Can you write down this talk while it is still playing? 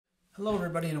Hello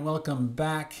everybody and welcome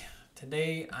back.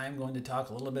 Today I'm going to talk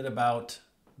a little bit about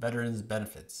veterans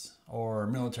benefits or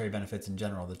military benefits in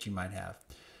general that you might have.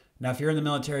 Now if you're in the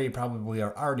military, you probably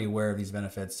are already aware of these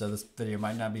benefits, so this video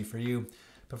might not be for you.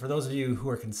 But for those of you who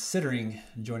are considering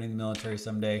joining the military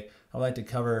someday, I'd like to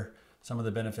cover some of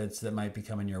the benefits that might be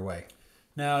coming your way.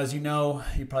 Now, as you know,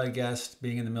 you probably guessed,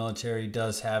 being in the military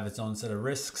does have its own set of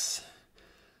risks.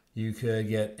 You could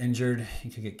get injured, you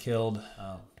could get killed,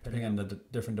 depending on the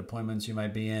different deployments you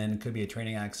might be in. It could be a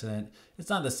training accident. It's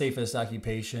not the safest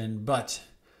occupation, but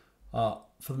for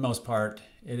the most part,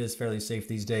 it is fairly safe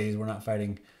these days. We're not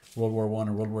fighting World War I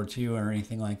or World War II or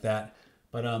anything like that.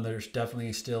 But there's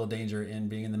definitely still danger in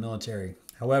being in the military.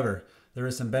 However, there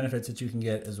is some benefits that you can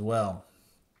get as well.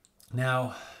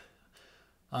 Now,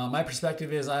 my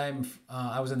perspective is I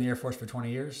was in the Air Force for 20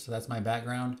 years, so that's my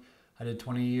background. I did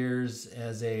 20 years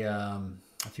as a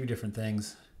few different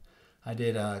things. I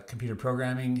did computer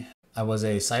programming. I was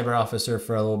a cyber officer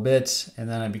for a little bit, and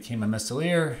then I became a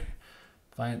missileer.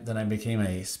 Then I became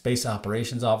a space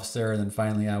operations officer, and then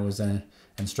finally I was an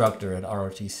instructor at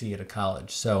ROTC at a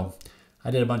college. So I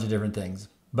did a bunch of different things.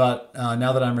 But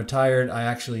now that I'm retired, I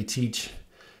actually teach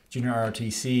junior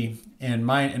ROTC, and in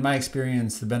my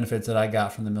experience, the benefits that I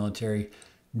got from the military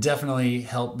definitely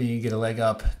helped me get a leg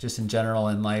up just in general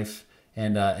in life,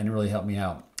 and really helped me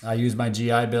out. I used my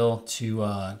GI Bill to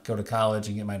go to college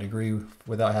and get my degree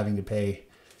without having to pay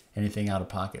anything out of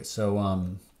pocket. So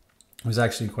it was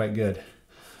actually quite good.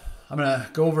 I'm gonna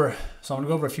go over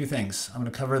a few things. I'm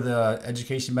gonna cover the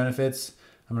education benefits.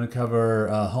 I'm gonna cover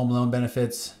home loan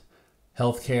benefits,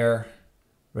 health care,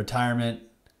 retirement,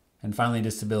 and finally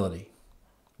disability.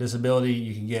 Disability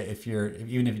you can get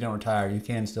even if you don't retire, you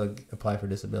can still apply for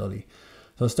disability.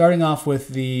 So starting off with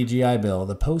the GI Bill,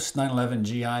 the post 9/11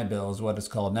 GI Bill is what it's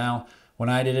called now. When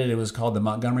I did it, it was called the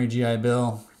Montgomery GI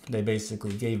Bill. They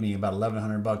basically gave me about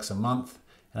 $1,100 a month,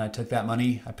 and I took that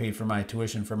money. I paid for my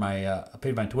tuition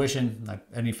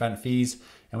any fees,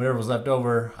 and whatever was left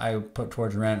over, I put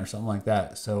towards rent or something like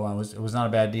that. So it was not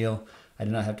a bad deal. I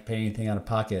did not have to pay anything out of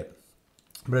pocket.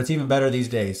 But it's even better these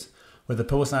days. With the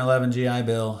post 9/11 GI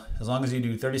Bill, as long as you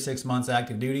do 36 months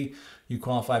active duty, you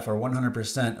qualify for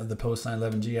 100% of the post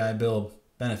 9/11 GI Bill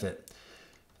benefit.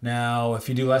 Now, if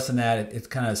you do less than that, it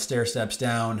kind of stair steps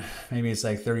down. Maybe it's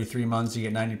like 33 months, you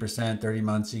get 90%, 30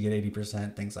 months, you get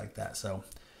 80%, things like that. So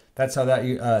that's how that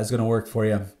is going to work for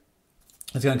you.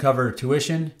 It's going to cover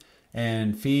tuition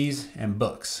and fees and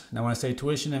books. Now, when I say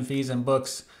tuition and fees and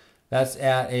books, that's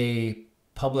at a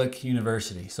public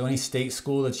university. So any state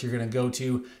school that you're going to go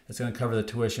to, it's going to cover the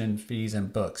tuition, fees,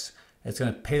 and books. It's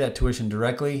going to pay that tuition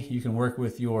directly. You can work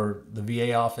with the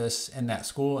VA office in that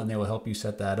school, and they will help you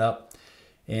set that up.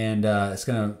 And it's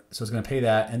going to pay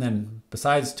that. And then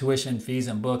besides tuition, fees,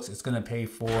 and books, it's going to pay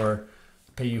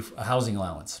you a housing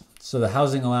allowance. So the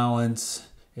housing allowance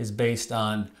is based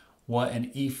on what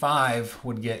an E5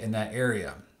 would get in that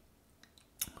area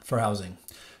for housing.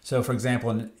 So for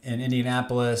example, in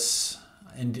Indianapolis,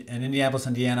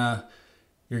 Indiana,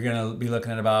 you're going to be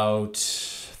looking at about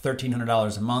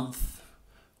 $1,300 a month,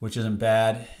 which isn't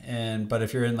bad. But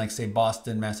if you're in, like, say,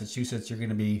 Boston, Massachusetts, you're going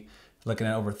to be looking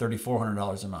at over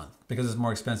 $3,400 a month because it's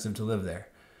more expensive to live there.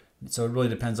 So it really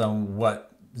depends on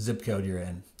what zip code you're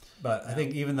in. But I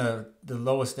think even the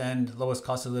lowest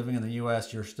cost of living in the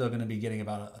U.S., you're still going to be getting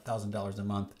about $1,000 a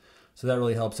month. So that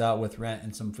really helps out with rent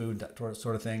and some food, that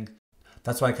sort of thing.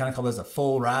 That's why I kind of call this a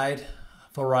full ride.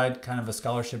 Full ride, kind of a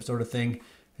scholarship sort of thing,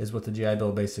 is what the GI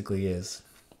Bill basically is.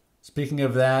 Speaking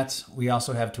of that, we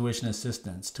also have tuition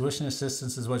assistance. Tuition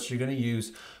assistance is what you're going to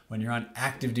use when you're on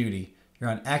active duty.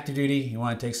 You're on active duty, you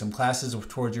want to take some classes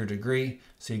towards your degree,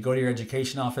 so you go to your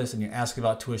education office and you ask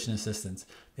about tuition assistance.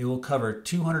 They will cover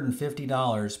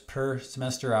 $250 per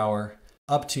semester hour,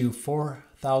 up to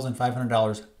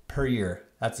 $4,500 per year.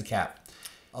 That's the cap.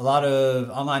 A lot of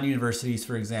online universities,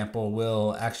 for example,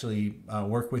 will actually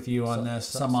work with you on this.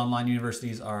 Some online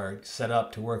universities are set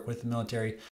up to work with the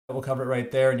military. We'll cover it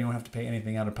right there, and you won't have to pay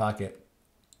anything out of pocket.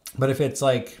 But if it's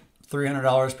like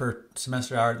 $300 per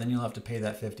semester hour, then you'll have to pay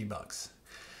that $50.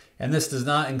 And this does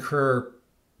not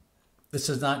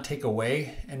take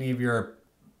away any of your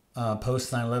post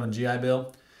 9/11 GI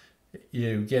Bill.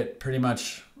 You get pretty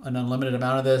much an unlimited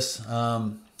amount of this.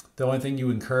 The only thing you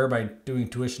incur by doing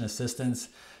tuition assistance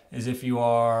is if you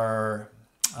are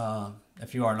an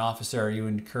officer, you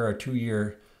incur a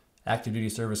 2-year active duty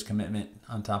service commitment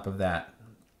on top of that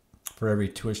for every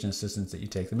tuition assistance that you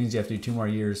take. That means you have to do 2 more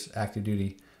years active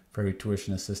duty for every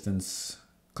tuition assistance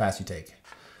class you take.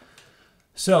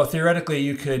 So theoretically,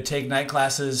 you could take night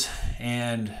classes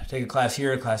and take a class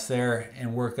here, a class there,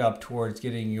 and work up towards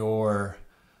getting your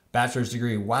bachelor's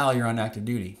degree while you're on active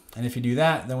duty. And if you do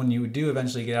that, then when you do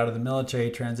eventually get out of the military,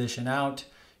 transition out,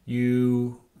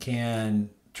 you can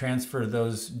transfer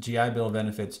those GI Bill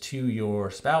benefits to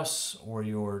your spouse or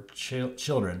your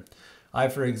children.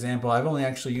 For example, I've only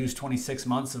actually used 26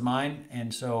 months of mine,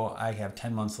 and so I have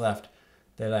 10 months left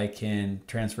that I can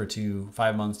transfer to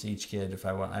 5 months to each kid. If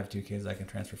I have 2 kids, I can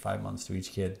transfer 5 months to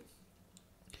each kid.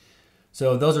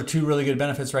 So those are 2 really good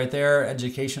benefits right there.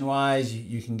 Education-wise,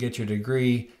 you can get your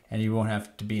degree and you won't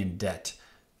have to be in debt.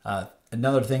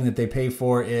 Another thing that they pay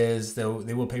for is they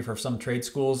will pay for some trade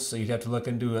schools, so you'd have to look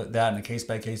into that on a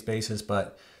case-by-case basis,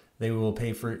 but they will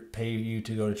pay you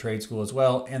to go to trade school as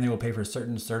well, and they will pay for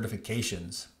certain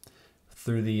certifications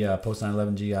through the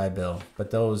post-9/11 GI Bill.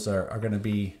 But those are going to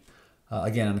be,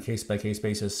 again, on a case-by-case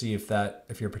basis, see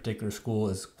if your particular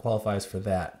school qualifies for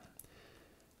that.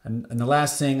 And the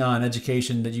last thing on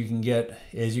education that you can get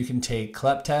is you can take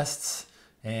CLEP tests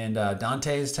and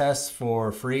Dante's tests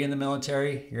for free in the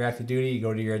military. You're active duty, you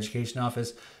go to your education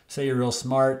office. Say you're real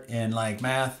smart in like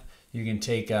math, you can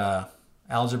take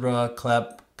algebra,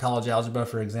 CLEP, college algebra,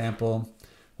 for example.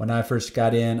 When I first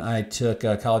got in, I took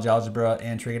college algebra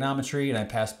and trigonometry, and I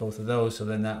passed both of those. So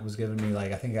then that was giving me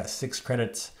I think I got 6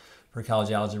 credits for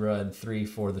college algebra and 3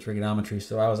 for the trigonometry.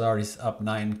 So I was already up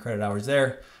 9 credit hours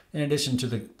there, in addition to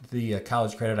the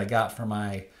college credit I got from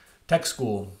my tech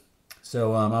school.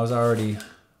 So I was already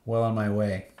well on my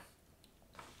way.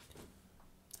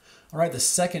 All right, the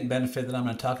second benefit that I'm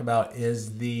going to talk about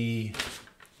is the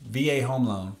VA home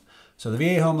loan. So the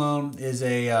VA home loan is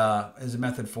a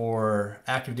method for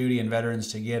active duty and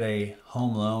veterans to get a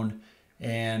home loan.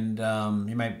 And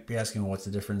you might be asking, well, what's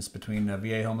the difference between a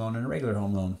VA home loan and a regular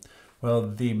home loan? Well,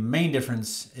 the main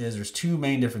difference is there's 2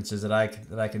 main differences that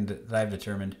I've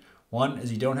determined. One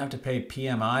is you don't have to pay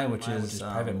PMI, which is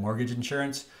private mortgage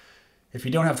insurance. If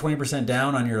you don't have 20%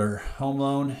 down on your home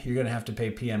loan, you're going to have to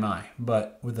pay PMI.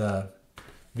 But with a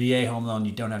VA home loan,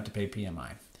 you don't have to pay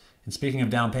PMI. And speaking of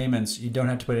down payments, you don't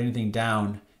have to put anything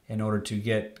down in order to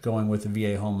get going with the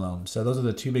VA home loan. So those are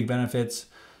the 2 big benefits.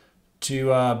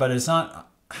 But it's not.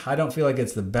 I don't feel like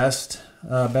it's the best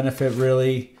benefit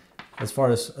really as far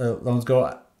as loans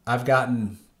go. I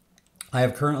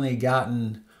have currently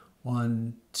gotten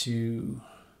 1, 2,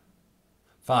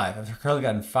 5. I've currently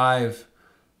gotten 5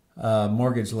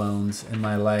 mortgage loans in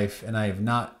my life, and I have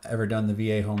not ever done the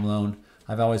VA home loan.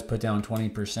 I've always put down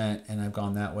 20%, and I've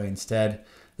gone that way instead.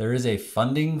 There is a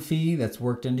funding fee that's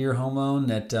worked into your home loan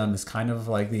that is kind of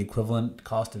like the equivalent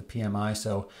cost of PMI.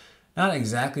 So not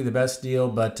exactly the best deal,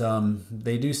 but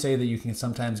they do say that you can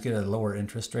sometimes get a lower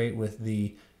interest rate with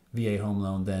the VA home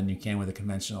loan than you can with a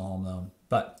conventional home loan.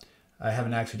 But I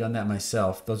haven't actually done that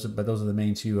myself. Those are the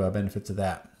main 2 benefits of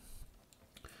that.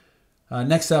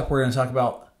 Next up, we're going to talk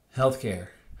about healthcare.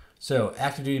 So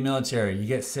active duty military, you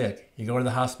get sick, you go to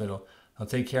the hospital. They'll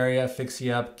take care of you, fix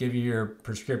you up, give you your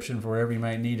prescription for whatever you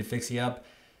might need to fix you up,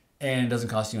 and it doesn't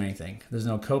cost you anything. There's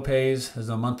no co-pays, there's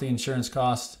no monthly insurance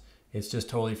costs. It's just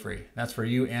totally free. That's for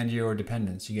you and your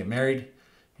dependents. You get married,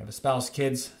 you have a spouse,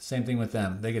 kids, same thing with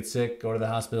them. They get sick, go to the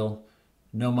hospital,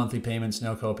 no monthly payments,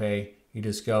 no copay. You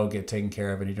just go get taken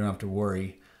care of, and you don't have to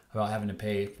worry about having to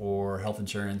pay for health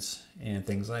insurance and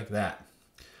things like that.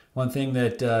 One thing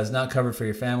that is not covered for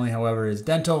your family, however, is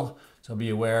dental. So be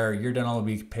aware your dental will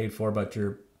be paid for, but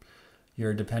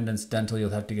your dependents' dental, you'll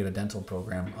have to get a dental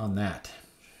program on that.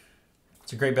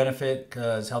 It's a great benefit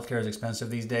because healthcare is expensive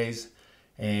these days,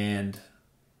 and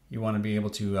you want to be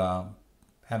able to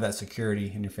have that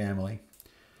security in your family.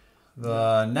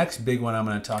 The next big one I'm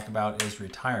going to talk about is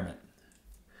retirement.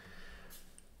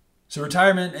 So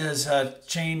retirement has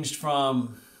changed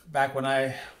from back when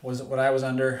I was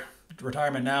under.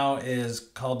 Retirement now is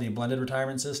called the blended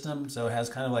retirement system. So it has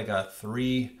kind of like a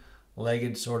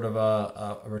 3-legged sort of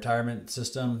a retirement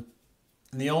system.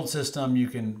 In the old system,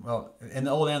 in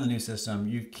the old and the new system,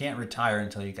 you can't retire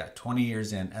until you got 20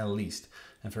 years in at least.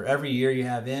 And for every year you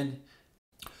have in,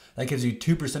 that gives you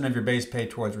 2% of your base pay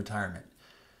towards retirement.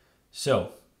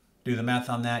 So do the math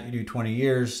on that. You do 20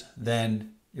 years,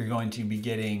 then you're going to be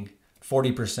getting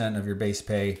 40% of your base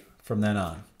pay from then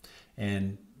on.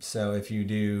 And so if you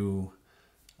do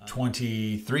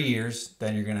 23 years,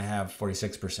 then you're going to have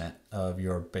 46% of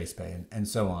your base pay, and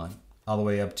so on, all the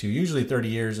way up to usually 30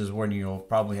 years is when you'll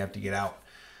probably have to get out,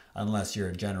 unless you're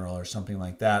a general or something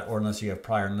like that, or unless you have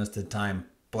prior enlisted time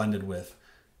blended with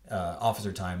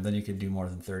officer time, then you could do more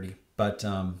than 30. But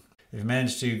if you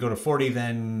manage to go to 40,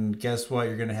 then guess what?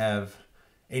 You're going to have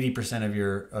 80%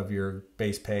 of your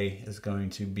base pay is going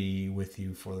to be with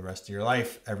you for the rest of your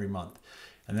life every month.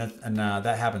 And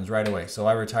that happens right away. So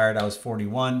I retired, I was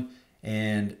 41,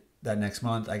 and that next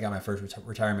month, I got my first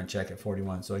retirement check at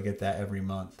 41. So I get that every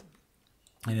month.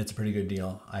 And it's a pretty good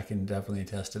deal. I can definitely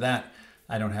attest to that.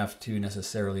 I don't have to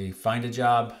necessarily find a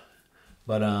job,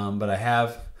 but I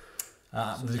have,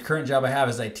 the current job I have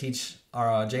is I teach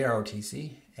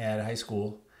JROTC at a high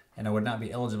school, and I would not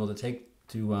be eligible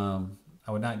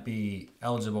I would not be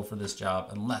eligible for this job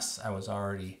unless I was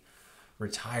already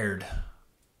retired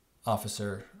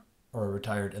officer or a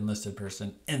retired enlisted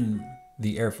person in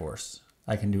the Air Force.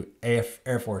 I can do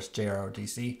Air Force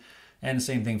JROTC, and the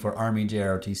same thing for Army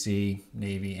JROTC,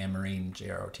 Navy, and Marine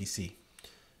JROTC.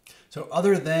 So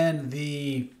other than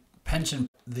the pension,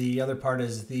 the other part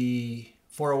is the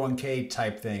 401k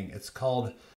type thing. It's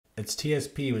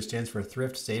TSP, which stands for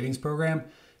Thrift Savings Program.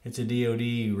 It's a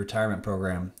DoD retirement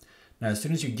program. Now, as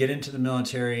soon as you get into the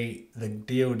military, the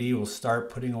DoD will start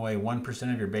putting away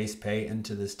 1% of your base pay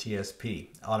into this TSP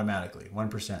automatically,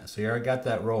 1%. So you already got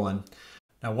that rolling.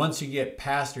 Now, once you get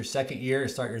past your second year,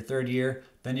 start your third year,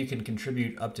 then you can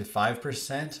contribute up to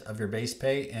 5% of your base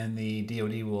pay, and the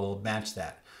DoD will match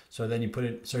that. So then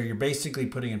so you're basically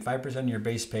putting in 5% of your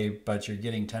base pay, but you're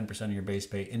getting 10% of your base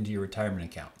pay into your retirement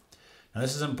account. Now,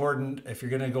 this is important. If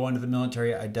you're going to go into the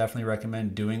military, I definitely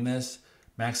recommend doing this,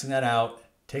 maxing that out,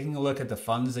 taking a look at the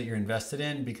funds that you're invested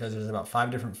in, because there's about 5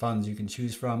 different funds you can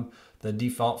choose from. The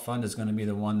default fund is going to be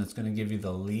the one that's going to give you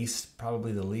the least,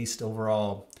 probably the least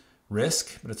overall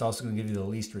risk, but it's also going to give you the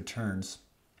least returns.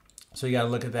 So you got to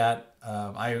look at that.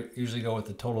 I usually go with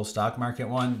the total stock market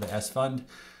one, the S fund,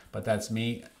 but that's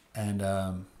me, and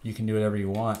you can do whatever you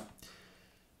want.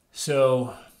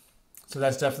 So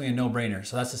that's definitely a no-brainer.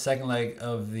 So that's the second leg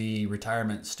of the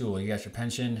retirement stool. You got your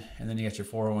pension, and then you got your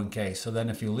 401k. So then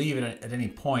if you leave it at any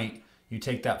point, you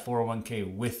take that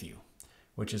 401k with you,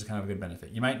 which is kind of a good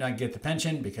benefit. You might not get the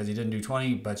pension because you didn't do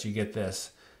 20, but you get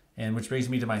this. And which brings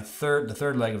me to the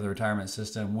third leg of the retirement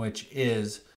system, which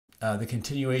is the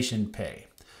continuation pay.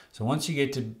 So once you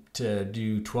get to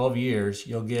do 12 years,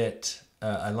 you'll get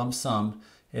a lump sum.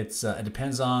 It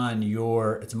depends on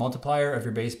it's a multiplier of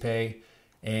your base pay,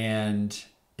 and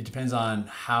it depends on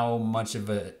how much of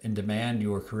in demand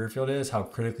your career field is, how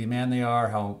critically manned they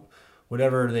are,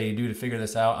 whatever they do to figure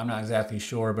this out. I'm not exactly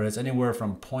sure, but it's anywhere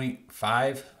from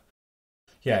 0.5.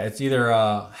 Yeah, it's either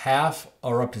half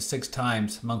or up to 6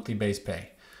 times monthly base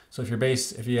pay. So if you've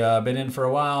been in for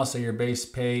a while, say your base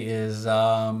pay is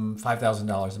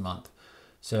 $5,000 a month.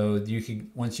 So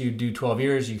once you do 12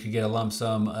 years, you could get a lump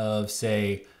sum of,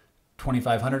 say,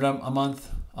 $2,500 a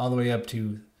month, all the way up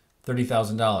to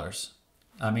 $30,000.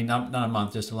 I mean, not a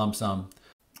month, just a lump sum.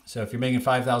 So if you're making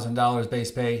 $5,000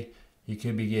 base pay, you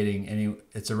could be getting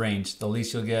it's a range. The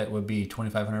least you'll get would be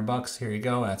 $2,500. Here you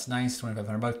go. That's nice.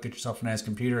 $2,500. Get yourself a nice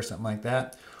computer or something like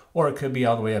that. Or it could be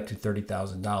all the way up to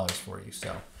 $30,000 for you.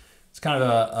 So it's kind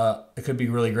of it could be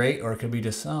really great, or it could be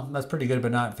just, oh, that's pretty good,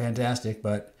 but not fantastic.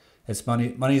 But it's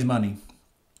money. Money's money.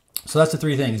 So that's the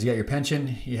 3 things. You got your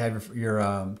pension, you have your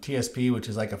TSP, which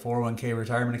is like a 401k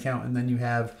retirement account, and then you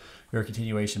have your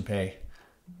continuation pay.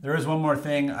 There is one more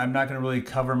thing I'm not going to really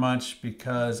cover much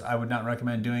because I would not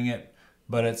recommend doing it,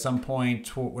 but at some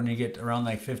point when you get around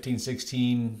like 15,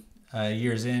 16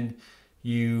 years in,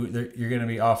 you're going to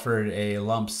be offered a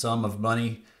lump sum of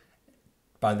money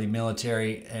by the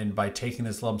military, and by taking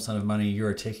this lump sum of money, you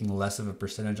are taking less of a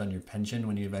percentage on your pension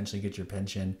when you eventually get your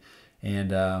pension.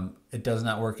 And it does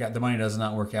not work out. The money does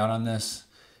not work out on this.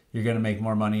 You're going to make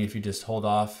more money if you just hold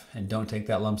off and don't take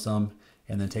that lump sum,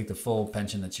 and then take the full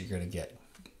pension that you're going to get.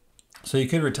 So you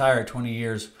could retire at 20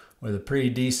 years with a pretty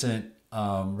decent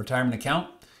retirement account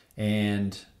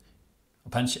and a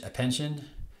pension,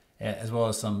 as well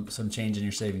as some change in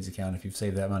your savings account if you've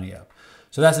saved that money up.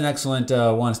 So that's an excellent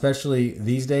one, especially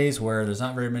these days where there's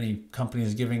not very many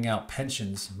companies giving out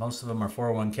pensions. Most of them are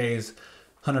 401ks.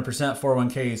 100%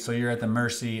 401ks, so you're at the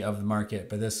mercy of the market.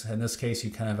 But in this case,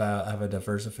 you kind of have a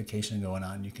diversification going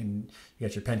on. You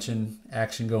got your pension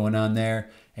action going on there,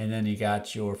 and then you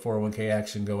got your 401k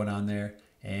action going on there,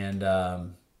 and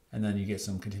then you get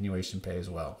some continuation pay as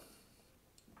well.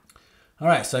 All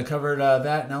right, so I covered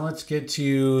that. Now let's get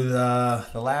to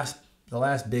the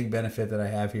last big benefit that I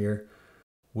have here,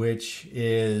 which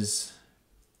is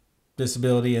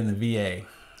disability in the VA.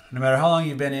 No matter how long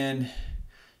you've been in,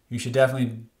 you should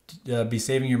definitely be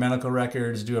saving your medical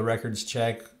records, do a records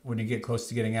check when you get close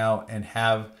to getting out, and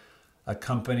have a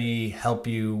company help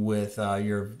you with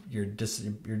your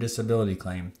disability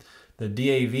claim. The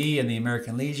DAV and the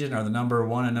American Legion are the number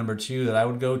 1 and number 2 that I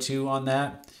would go to on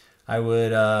that.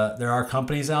 There are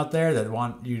companies out there that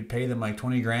want you to pay them like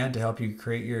 20 grand to help you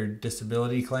create your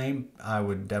disability claim. I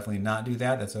would definitely not do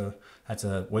that. That's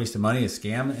a waste of money, a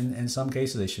scam in some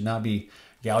cases. They should not be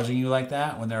gouging you like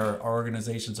that, when there are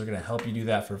organizations that are going to help you do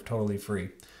that for totally free.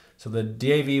 So the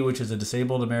DAV, which is the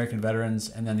Disabled American Veterans,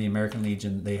 and then the American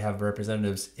Legion, they have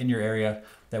representatives in your area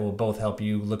that will both help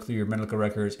you look through your medical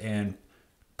records and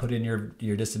put in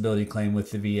your disability claim with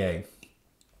the VA.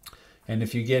 And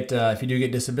if you do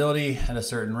get disability at a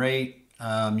certain rate,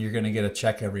 you're going to get a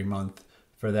check every month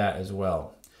for that as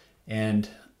well. And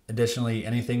additionally,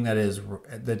 anything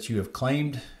that you have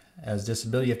claimed as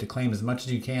disability, you have to claim as much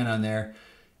as you can on there.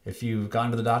 If you've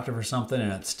gone to the doctor for something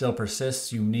and it still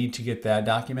persists, you need to get that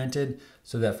documented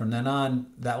so that from then on,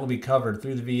 that will be covered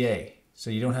through the VA. So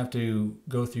you don't have to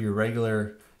go through your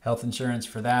regular health insurance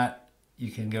for that. You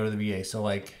can go to the VA. So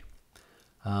like,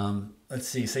 let's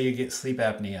see, say you get sleep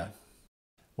apnea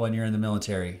when you're in the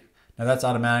military. Now that's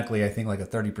automatically, I think, like a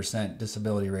 30%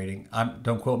 disability rating.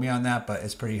 Don't quote me on that, but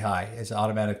it's pretty high. It's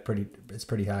automatic, it's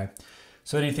pretty high.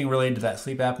 So anything related to that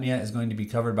sleep apnea is going to be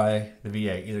covered by the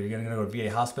VA. Either you're going to go to a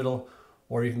VA hospital,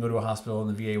 or you can go to a hospital and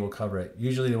the VA will cover it.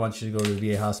 Usually they want you to go to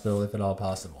the VA hospital if at all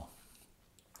possible.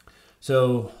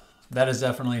 So that is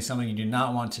definitely something you do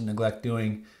not want to neglect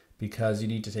doing, because you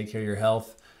need to take care of your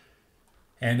health.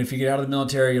 And if you get out of the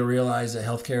military, you'll realize that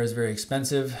healthcare is very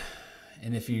expensive.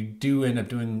 And if you do end up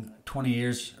doing 20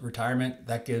 years retirement,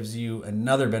 that gives you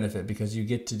another benefit, because you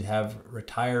get to have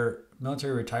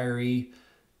military retiree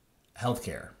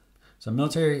healthcare. So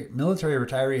military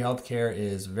retiree healthcare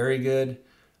is very good.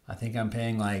 I think I'm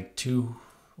paying like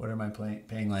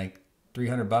paying like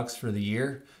 $300 for the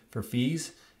year for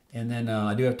fees. And then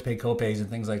I do have to pay copays and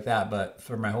things like that. But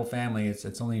for my whole family,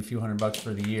 it's only a few $100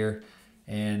 for the year.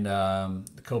 And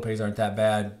the copays aren't that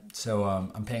bad. So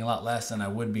I'm paying a lot less than I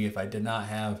would be if I did not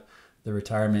have the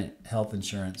retirement health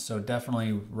insurance. So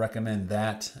definitely recommend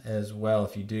that as well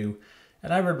if you do.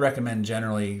 And I would recommend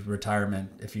generally retirement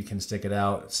if you can stick it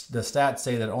out. The stats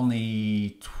say that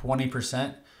only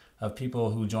 20% of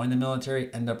people who join the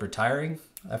military end up retiring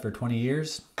after 20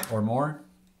 years or more.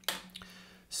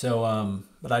 So,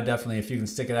 but I definitely, if you can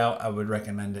stick it out, I would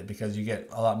recommend it, because you get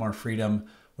a lot more freedom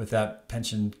with that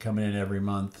pension coming in every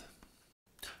month.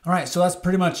 All right, so that's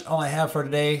pretty much all I have for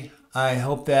today. I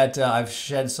hope that I've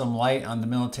shed some light on the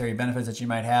military benefits that you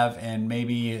might have, and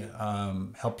maybe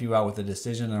helped you out with the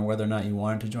decision on whether or not you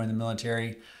wanted to join the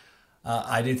military.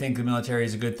 I do think the military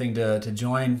is a good thing to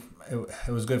join.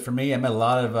 It was good for me. I met a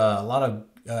lot of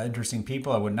interesting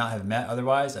people I would not have met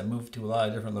otherwise. I moved to a lot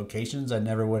of different locations I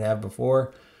never would have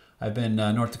before. I've been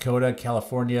North Dakota,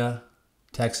 California,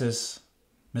 Texas,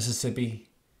 Mississippi,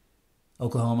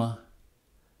 Oklahoma,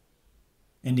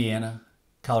 Indiana,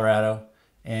 Colorado,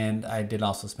 and I did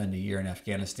also spend a year in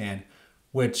Afghanistan,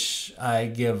 which I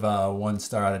give 1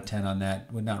 star out of 10 on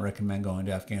that. Would not recommend going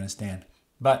to Afghanistan,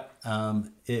 but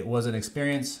it was an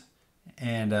experience,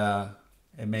 and and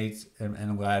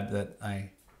I'm glad that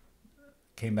I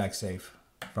came back safe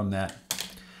from that.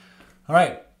 All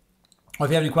right. Well,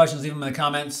 if you have any questions, leave them in the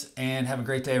comments, and have a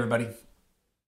great day, everybody.